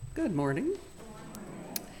Good morning.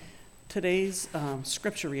 Today's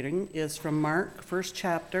scripture reading is from Mark, first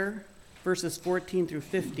chapter, verses 14 through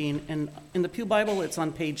 15. And in the Pew Bible, it's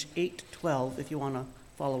on page 812 if you want to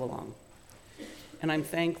follow along. And I'm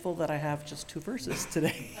thankful that I have just 2 verses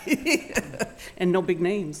today and no big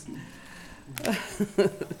names.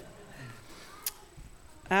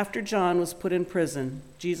 After John was put in prison,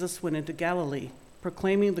 Jesus went into Galilee,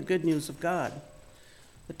 proclaiming the good news of God.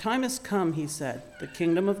 The time has come, he said. The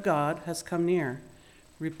kingdom of God has come near.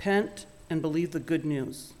 Repent and believe the good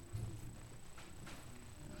news.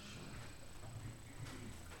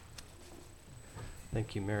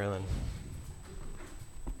 Thank you, Marilyn.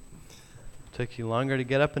 Took you longer to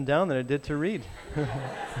get up and down than it did to read.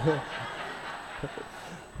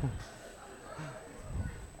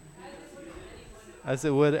 As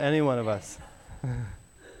it would any one of us.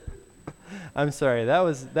 I'm sorry, that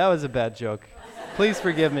was a bad joke. Please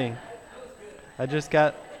forgive me.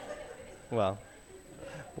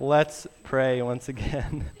 Let's pray once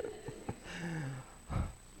again.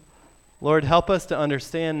 Lord, help us to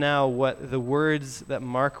understand now what the words that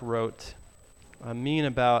Mark wrote mean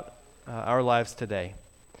about our lives today.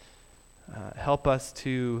 Help us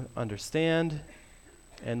to understand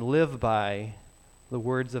and live by the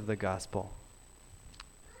words of the gospel.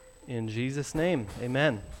 In Jesus' name,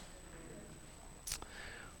 amen.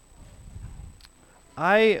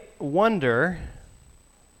 I wonder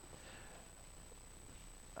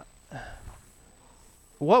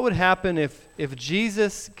what would happen if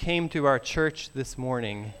Jesus came to our church this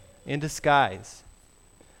morning in disguise,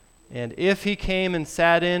 and if he came and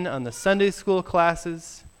sat in on the Sunday school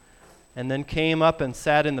classes, and then came up and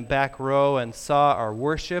sat in the back row and saw our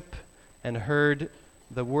worship and heard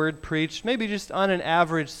the word preached, maybe just on an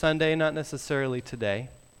average Sunday, not necessarily today.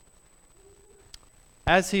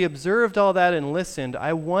 As he observed all that and listened,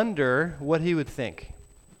 I wonder what he would think.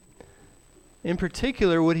 In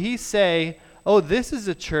particular, would he say, "Oh, this is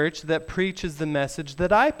a church that preaches the message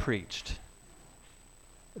that I preached.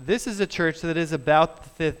 This is a church that is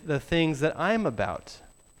about the things that I'm about"?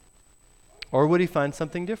 Or would he find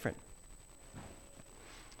something different?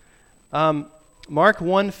 Mark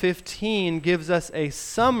 1:15 gives us a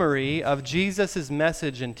summary of Jesus'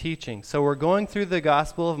 message and teaching. So we're going through the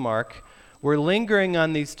Gospel of Mark. We're lingering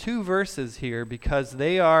on these 2 verses here because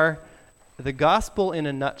they are the gospel in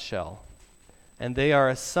a nutshell, and they are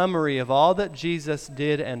a summary of all that Jesus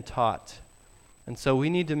did and taught. And so we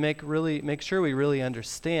need to make sure we really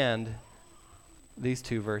understand these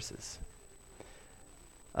 2 verses.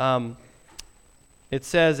 It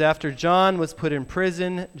says, after John was put in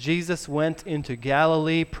prison, Jesus went into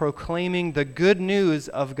Galilee proclaiming the good news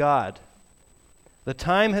of God. The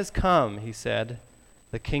time has come, he said.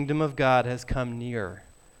 The kingdom of God has come near.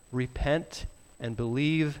 Repent and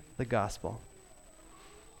believe the gospel.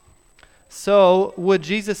 So, would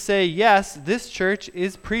Jesus say, yes, this church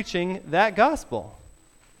is preaching that gospel?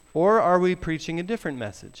 Or are we preaching a different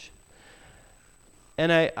message?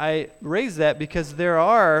 And I raise that because there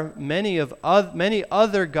are many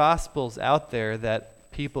other gospels out there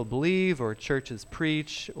that people believe or churches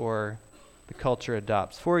preach or the culture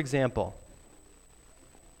adopts. For example,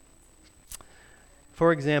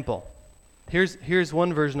 here's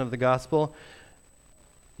one version of the gospel.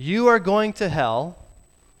 You are going to hell,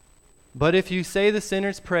 but if you say the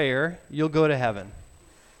sinner's prayer, you'll go to heaven.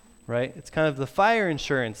 Right? It's kind of the fire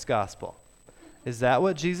insurance gospel. Is that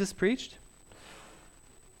what Jesus preached?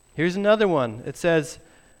 Here's another one. It says,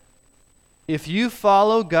 if you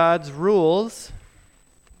follow God's rules,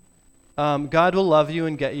 God will love you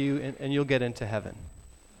and get you, and you'll get into heaven.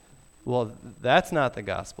 Well, that's not the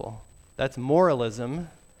gospel. That's moralism.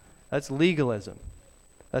 That's legalism.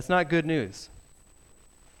 That's not good news.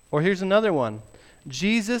 Or here's another one.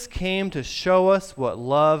 Jesus came to show us what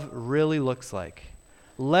love really looks like.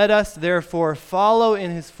 Let us therefore follow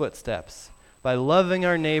in his footsteps by loving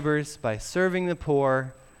our neighbors, by serving the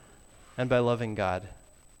poor, and by loving God.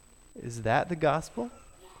 Is that the gospel?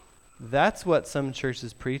 That's what some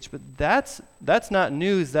churches preach, but that's not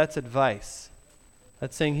news, that's advice.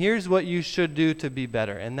 That's saying, here's what you should do to be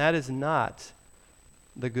better. And that is not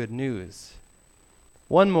the good news.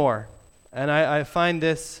 One more. And I find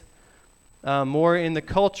this more in the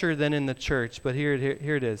culture than in the church, but here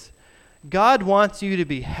it is. God wants you to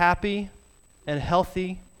be happy and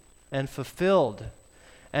healthy and fulfilled.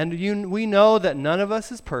 And we know that none of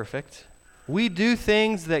us is perfect. We do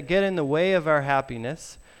things that get in the way of our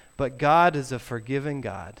happiness, but God is a forgiving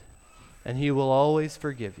God, and he will always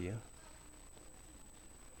forgive you.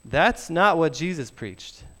 That's not what Jesus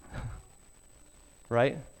preached,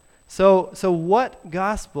 right? So what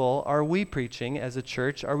gospel are we preaching as a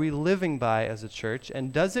church? Are we living by as a church?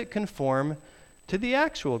 And does it conform to the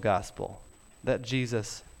actual gospel that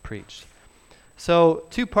Jesus preached? So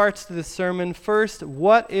 2 parts to this sermon. First,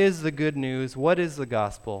 what is the good news? What is the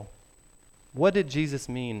gospel? What did Jesus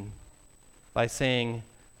mean by saying,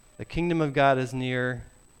 the kingdom of God is near,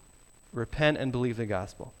 repent and believe the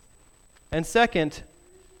gospel? And second,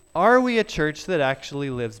 are we a church that actually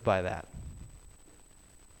lives by that?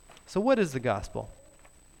 So what is the gospel?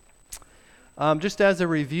 Just as a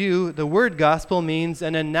review, the word gospel means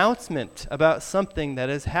an announcement about something that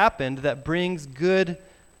has happened that brings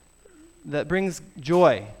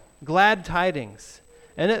joy, glad tidings.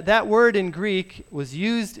 And that word in Greek was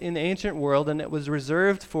used in the ancient world, and it was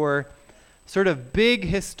reserved for sort of big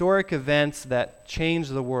historic events that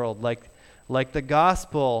changed the world, like the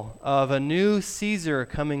gospel of a new Caesar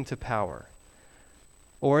coming to power,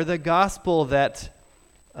 or the gospel that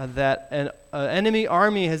an enemy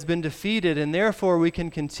army has been defeated and therefore we can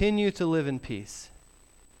continue to live in peace.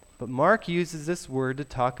 But Mark uses this word to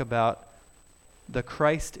talk about the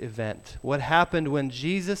Christ event, what happened when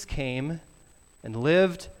Jesus came and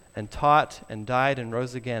lived and taught and died and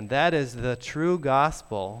rose again. That is the true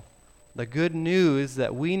gospel, the good news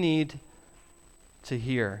that we need to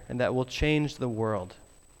hear and that will change the world.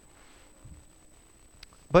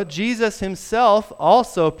 But Jesus himself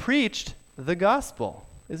also preached the gospel.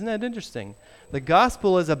 Isn't that interesting? The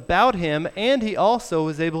gospel is about him, and he also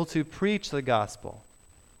was able to preach the gospel.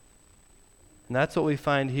 And that's what we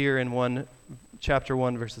find here in chapter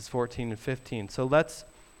 1, verses 14 and 15. So let's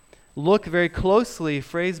look very closely,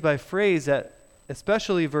 phrase by phrase, at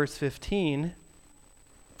especially verse 15,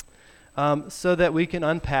 so that we can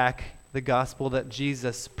unpack the gospel that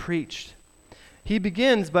Jesus preached. He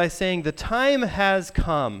begins by saying, the time has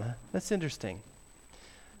come. That's interesting.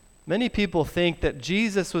 Many people think that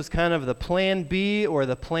Jesus was kind of the plan B or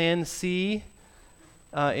the plan C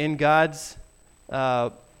in God's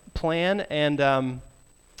plan, and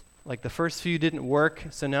like the first few didn't work,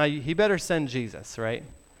 so now he better send Jesus, right?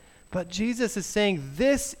 But Jesus is saying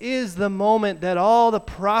this is the moment that all the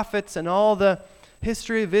prophets and all the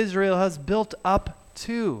history of Israel has built up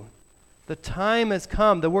to. The time has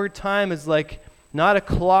come. The word time is like not a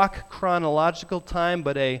clock chronological time,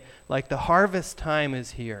 but like the harvest time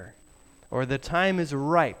is here, or the time is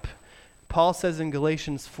ripe. Paul says in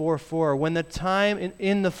Galatians 4:4, when the time,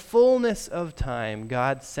 in the fullness of time,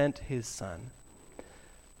 God sent his Son.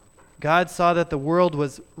 God saw that the world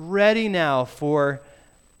was ready now for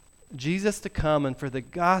Jesus to come and for the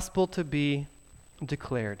gospel to be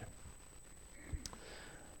declared.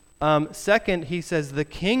 Second, he says, the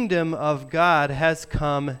kingdom of God has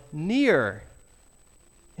come near.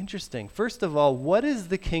 Interesting. First of all, what is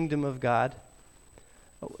the kingdom of God?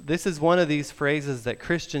 This is one of these phrases that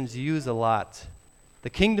Christians use a lot. The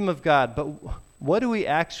kingdom of God. But what do we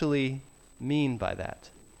actually mean by that?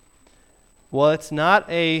 Well, it's not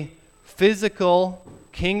a physical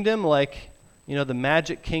kingdom like, the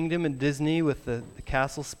Magic Kingdom in Disney with the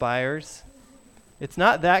castle spires. It's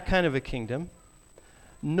not that kind of a kingdom.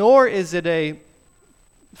 Nor is it a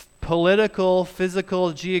political,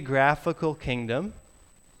 physical, geographical kingdom,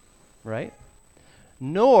 right?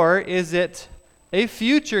 Nor is it a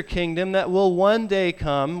future kingdom that will one day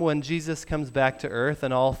come when Jesus comes back to earth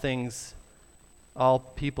and all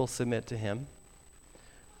people submit to him.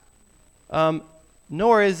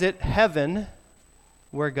 Nor is it heaven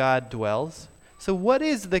where God dwells. So what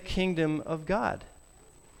is the kingdom of God?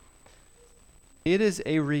 It is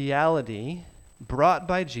a reality brought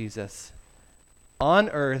by Jesus on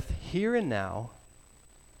earth, here and now,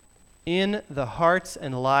 in the hearts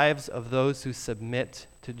and lives of those who submit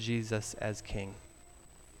to Jesus as King.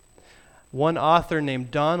 One author named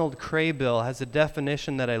Donald Craybill has a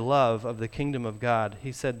definition that I love of the kingdom of God.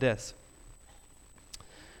 He said this: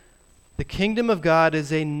 the kingdom of God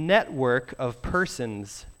is a network of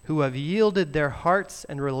persons who have yielded their hearts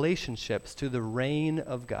and relationships to the reign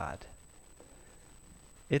of God.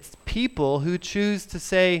 It's people who choose to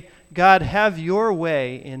say, God, have your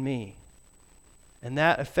way in me. And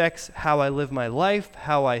that affects how I live my life,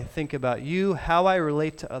 how I think about you, how I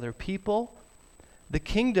relate to other people. The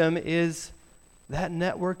kingdom is that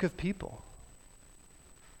network of people.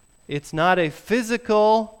 It's not a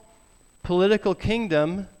physical, political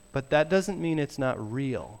kingdom, but that doesn't mean it's not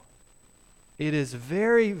real. It is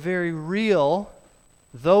very, very real,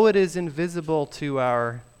 though it is invisible to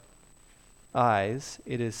our eyes.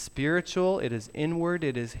 It is spiritual, it is inward,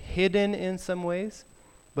 it is hidden in some ways,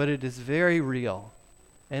 but it is very real.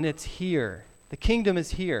 And it's here. The kingdom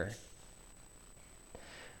is here.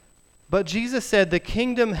 But Jesus said the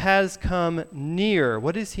kingdom has come near.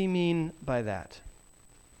 What does he mean by that?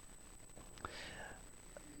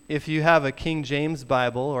 If you have a King James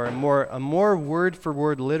Bible or a more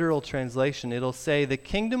word-for-word literal translation, it'll say the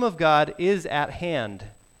kingdom of God is at hand,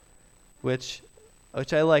 which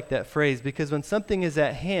I like that phrase, because when something is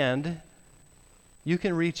at hand, you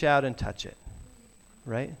can reach out and touch it,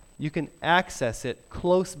 right? You can access it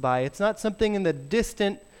close by. It's not something in the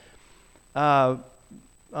distant, on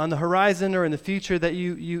the horizon or in the future that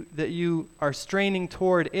you are straining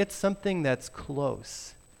toward. It's something that's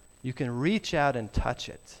close. You can reach out and touch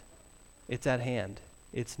it. It's at hand.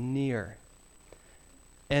 It's near.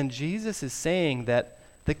 And Jesus is saying that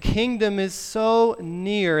the kingdom is so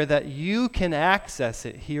near that you can access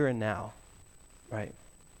it here and now, right?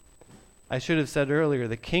 I should have said earlier,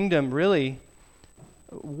 the kingdom really,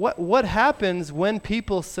 what happens when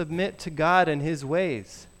people submit to God and his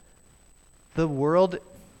ways? The world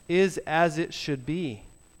is as it should be,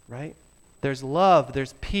 right? There's love,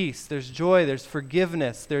 there's peace, there's joy, there's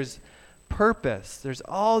forgiveness, there's purpose. There's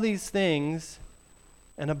all these things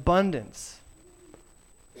and abundance.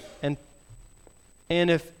 And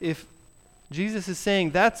if Jesus is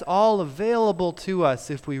saying that's all available to us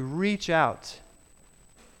if we reach out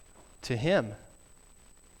to him.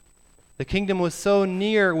 The kingdom was so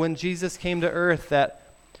near when Jesus came to earth that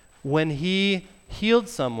when he healed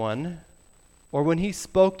someone, or when he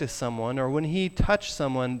spoke to someone, or when he touched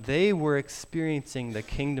someone, they were experiencing the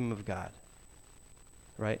kingdom of God.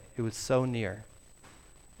 Right? It was so near.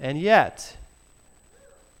 And yet,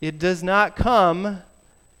 it does not come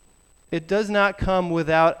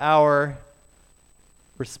without our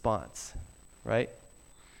response, right?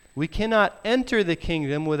 We cannot enter the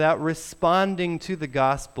kingdom without responding to the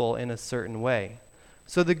gospel in a certain way.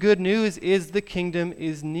 So the good news is the kingdom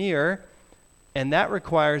is near, and that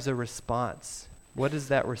requires a response. What is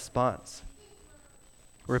that response?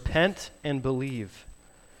 Repent and believe.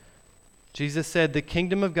 Jesus said, the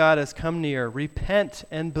kingdom of God has come near. Repent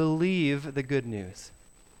and believe the good news.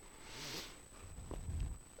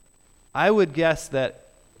 I would guess that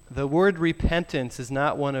the word repentance is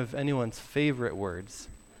not one of anyone's favorite words.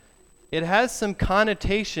 It has some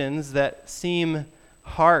connotations that seem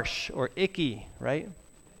harsh or icky, right?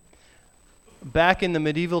 Back in the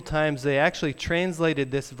medieval times, they actually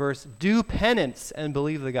translated this verse, do penance and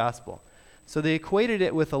believe the gospel. So they equated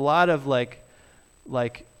it with a lot of like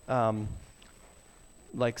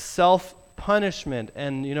self-punishment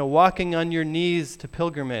and, walking on your knees to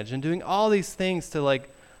pilgrimage and doing all these things to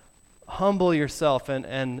humble yourself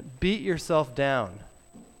and beat yourself down.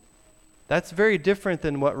 That's very different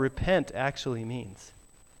than what repent actually means.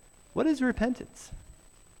 What is repentance?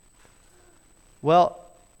 Well,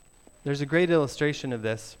 there's a great illustration of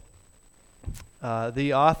this.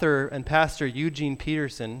 The author and pastor Eugene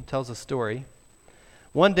Peterson tells a story.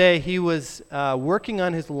 One day he was working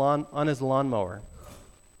on his lawnmower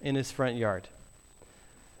in his front yard.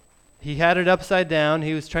 He had it upside down.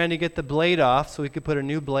 He was trying to get the blade off so he could put a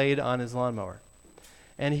new blade on his lawnmower.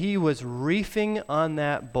 And he was reefing on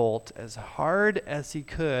that bolt as hard as he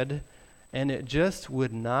could, and it just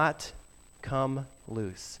would not come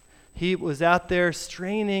loose. He was out there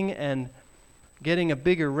straining and getting a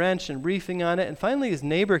bigger wrench and reefing on it, and finally his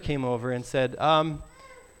neighbor came over and said,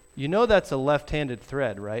 that's a left-handed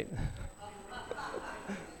thread, right?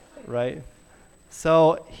 Right?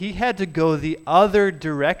 So he had to go the other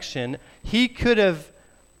direction. He could have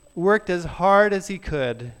worked as hard as he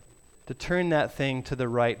could to turn that thing to the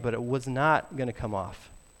right, but it was not going to come off.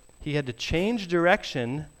 He had to change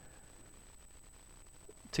direction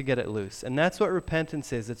to get it loose. And that's what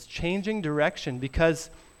repentance is. It's changing direction, because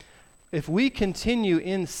if we continue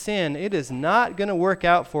in sin, it is not going to work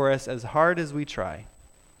out for us as hard as we try.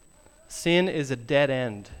 Sin is a dead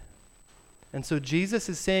end. And so Jesus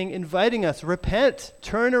is saying, inviting us, repent,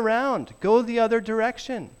 turn around, go the other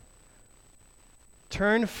direction.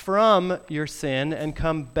 Turn from your sin and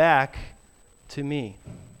come back to me.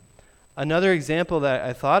 Another example that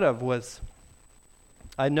I thought of was,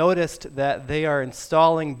 I noticed that they are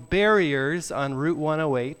installing barriers on Route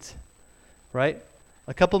 108, right?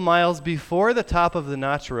 A couple miles before the top of the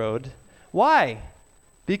Notch Road. Why?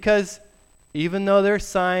 Because even though there's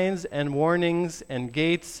signs and warnings and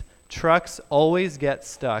gates, trucks always get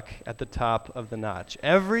stuck at the top of the notch.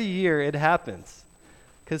 Every year it happens.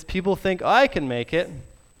 Because people think, I can make it.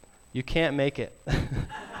 You can't make it.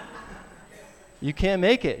 You can't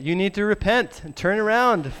make it. You need to repent and turn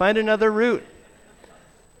around, find another route.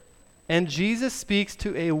 And Jesus speaks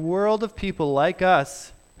to a world of people like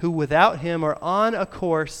us who without him are on a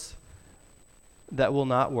course that will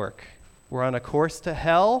not work. We're on a course to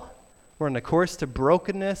hell. We're on a course to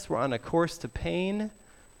brokenness. We're on a course to pain.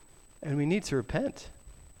 And we need to repent.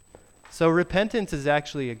 So repentance is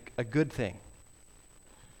actually a good thing.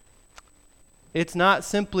 It's not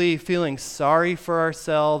simply feeling sorry for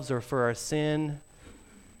ourselves or for our sin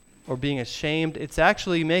or being ashamed. It's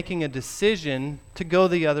actually making a decision to go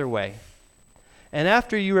the other way. And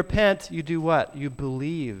after you repent, you do what? You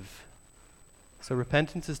believe. So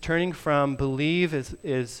repentance is turning from believe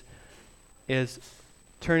is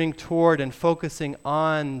turning toward and focusing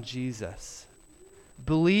on Jesus.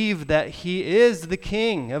 Believe that he is the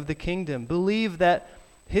king of the kingdom. Believe that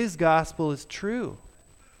his gospel is true.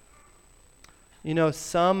 You know,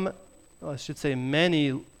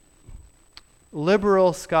 many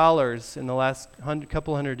liberal scholars in the last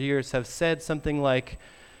couple hundred years have said something like,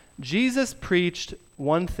 Jesus preached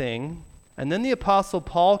one thing, and then the Apostle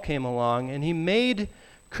Paul came along, and he made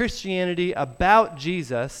Christianity about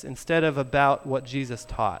Jesus instead of about what Jesus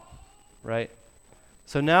taught, right?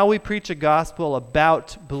 So now we preach a gospel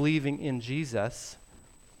about believing in Jesus,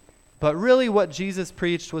 but really what Jesus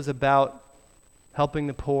preached was about helping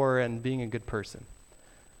the poor and being a good person.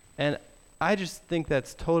 And I just think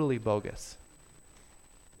that's totally bogus.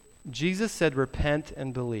 Jesus said, repent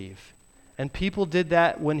and believe. And people did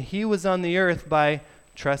that when he was on the earth by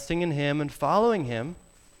trusting in him and following him.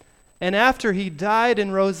 And after he died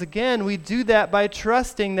and rose again, we do that by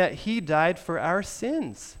trusting that he died for our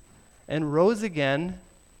sins and rose again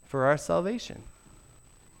for our salvation.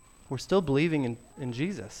 We're still believing in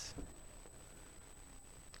Jesus.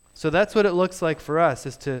 So that's what it looks like for us,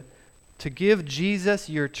 is to give Jesus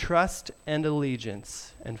your trust and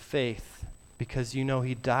allegiance and faith, because you know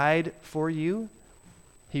he died for you,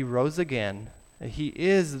 he rose again, and he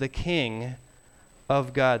is the king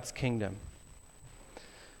of God's kingdom.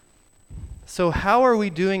 So how are we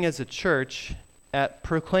doing as a church at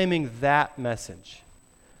proclaiming that message?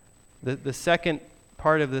 The second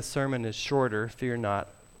part of this sermon is shorter, fear not.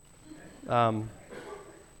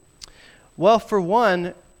 Well, for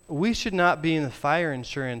one, we should not be in the fire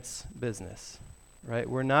insurance business, right?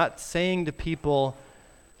 We're not saying to people,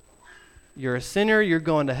 you're a sinner, you're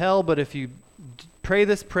going to hell, but if you pray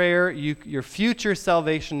this prayer, your future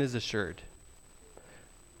salvation is assured.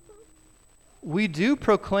 We do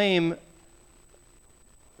proclaim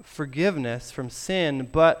forgiveness from sin,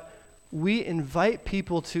 but we invite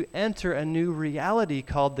people to enter a new reality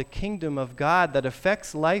called the kingdom of God that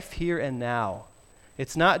affects life here and now.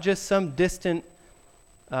 It's not just some distant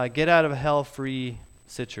get out of hell free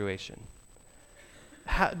situation.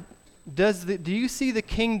 Do you see the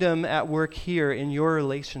kingdom at work here in your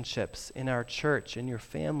relationships, in our church, in your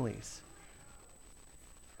families?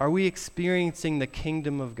 Are we experiencing the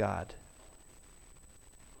kingdom of God?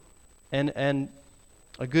 And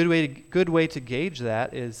a good way to gauge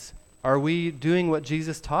that is, are we doing what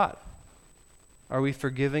Jesus taught? Are we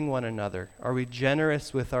forgiving one another? Are we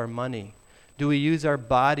generous with our money? Do we use our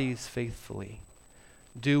bodies faithfully?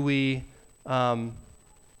 Do we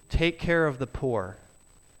take care of the poor?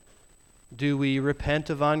 Do we repent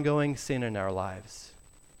of ongoing sin in our lives?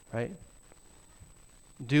 Right?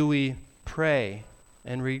 Do we pray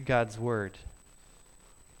and read God's word?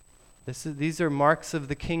 These are marks of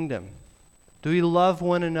the kingdom. Do we love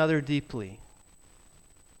one another deeply?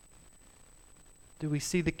 Do we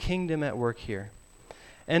see the kingdom at work here?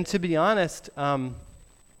 And to be honest, the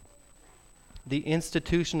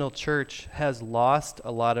institutional church has lost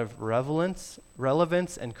a lot of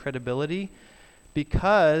relevance and credibility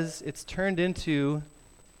because it's turned into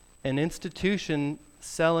an institution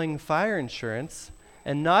selling fire insurance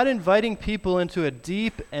and not inviting people into a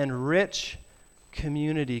deep and rich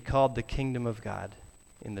community called the kingdom of God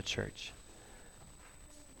in the church.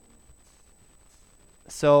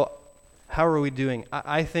 So how are we doing?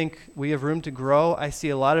 I think we have room to grow. I see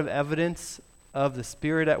a lot of evidence of the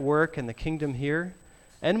Spirit at work and the kingdom here,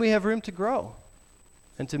 and we have room to grow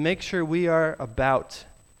and to make sure we are about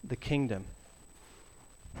the kingdom.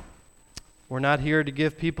 We're not here to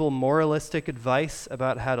give people moralistic advice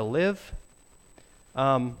about how to live.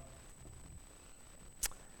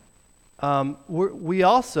 We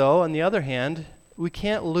also, on the other hand, we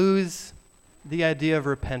can't lose the idea of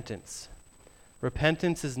repentance.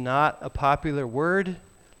 Repentance is not a popular word,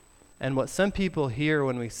 and what some people hear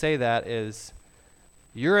when we say that is,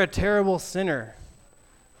 you're a terrible sinner.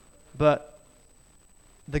 But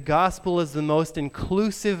the gospel is the most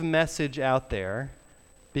inclusive message out there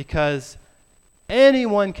because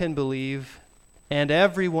anyone can believe and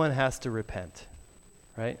everyone has to repent,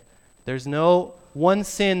 right? There's no one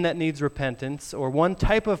sin that needs repentance or one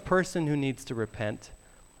type of person who needs to repent.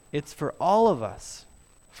 It's for all of us,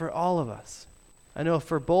 I know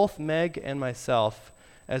for both Meg and myself,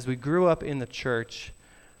 as we grew up in the church,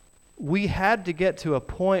 we had to get to a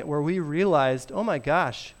point where we realized, oh my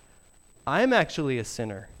gosh, I'm actually a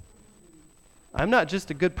sinner. I'm not just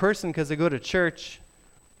a good person because I go to church.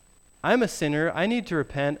 I'm a sinner. I need to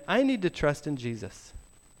repent. I need to trust in Jesus.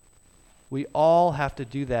 We all have to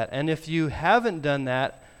do that. And if you haven't done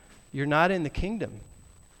that, you're not in the kingdom.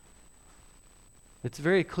 It's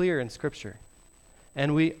very clear in Scripture.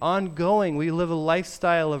 And we live a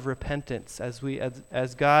lifestyle of repentance.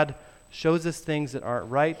 As God shows us things that aren't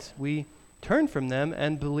right, we turn from them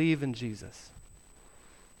and believe in Jesus.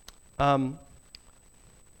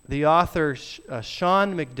 The author,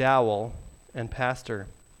 Sean McDowell, and pastor,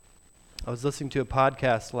 I was listening to a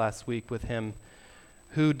podcast last week with him,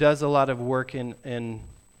 who does a lot of work in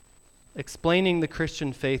explaining the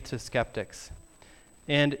Christian faith to skeptics.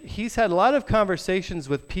 And he's had a lot of conversations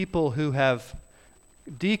with people who have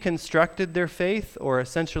deconstructed their faith or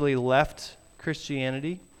essentially left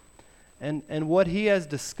Christianity. And what he has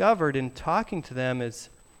discovered in talking to them is,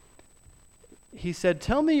 he said,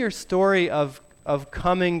 tell me your story of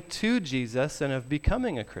coming to Jesus and of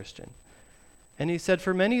becoming a Christian. And he said,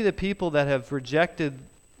 for many of the people that have rejected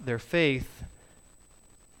their faith,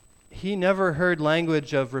 he never heard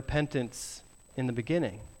language of repentance in the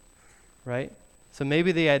beginning, right? So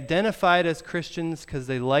maybe they identified as Christians because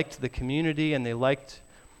they liked the community and they liked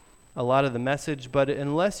a lot of the message, but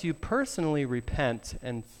unless you personally repent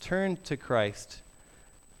and turn to Christ,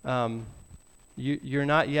 you're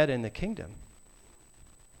not yet in the kingdom.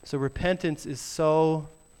 So repentance is so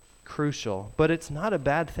crucial, but it's not a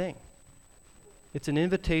bad thing. It's an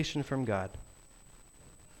invitation from God.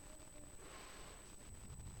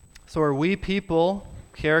 So are we people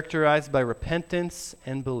characterized by repentance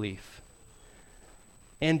and belief?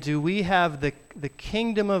 And do we have the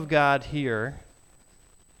kingdom of God here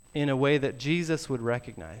in a way that Jesus would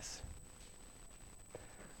recognize?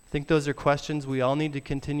 I think those are questions we all need to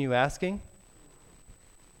continue asking.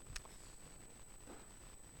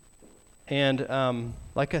 And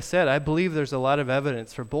like I said, I believe there's a lot of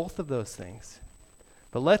evidence for both of those things.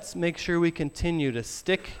 But let's make sure we continue to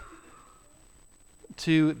stick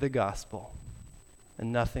to the gospel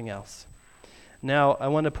and nothing else. Now, I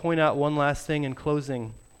want to point out one last thing in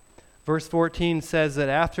closing. Verse 14 says that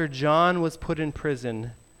after John was put in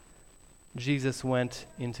prison, Jesus went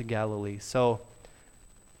into Galilee. So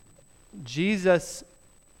Jesus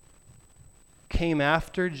came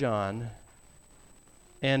after John,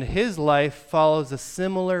 and his life follows a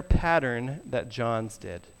similar pattern that John's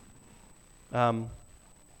did.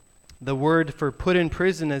 The word for put in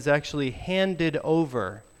prison is actually handed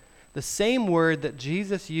over. The same word that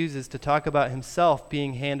Jesus uses to talk about himself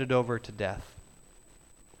being handed over to death.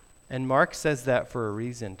 And Mark says that for a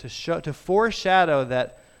reason, to foreshadow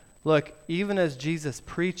that, look, even as Jesus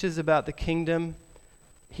preaches about the kingdom,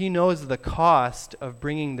 he knows the cost of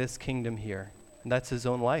bringing this kingdom here. And that's his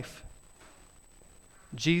own life.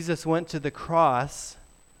 Jesus went to the cross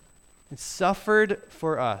and suffered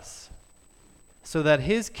for us so that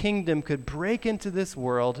his kingdom could break into this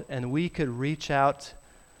world and we could reach out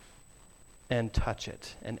and touch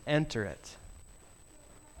it and enter it.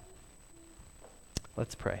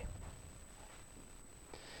 Let's pray.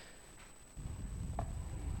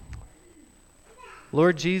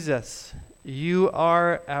 Lord Jesus, you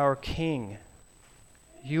are our King.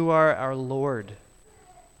 You are our Lord.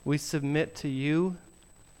 We submit to you.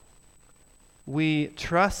 We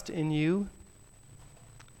trust in you.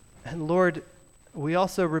 And Lord, we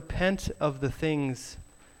also repent of the things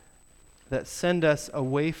that send us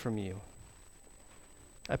away from you.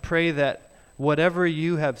 I pray that whatever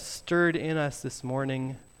you have stirred in us this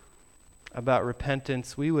morning about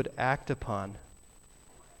repentance, we would act upon.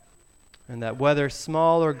 And that whether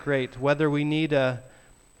small or great, whether we need a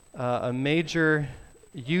major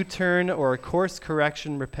U-turn or a course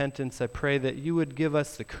correction repentance, I pray that you would give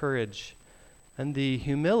us the courage and the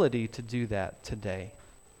humility to do that today.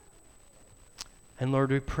 And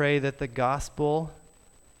Lord, we pray that the gospel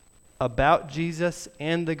about Jesus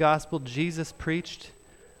and the gospel Jesus preached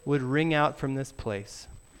would ring out from this place.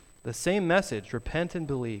 The same message, repent and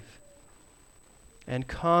believe. And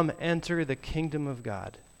come, enter the kingdom of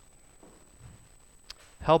God.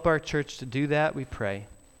 Help our church to do that, we pray.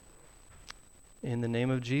 In the name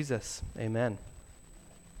of Jesus, amen.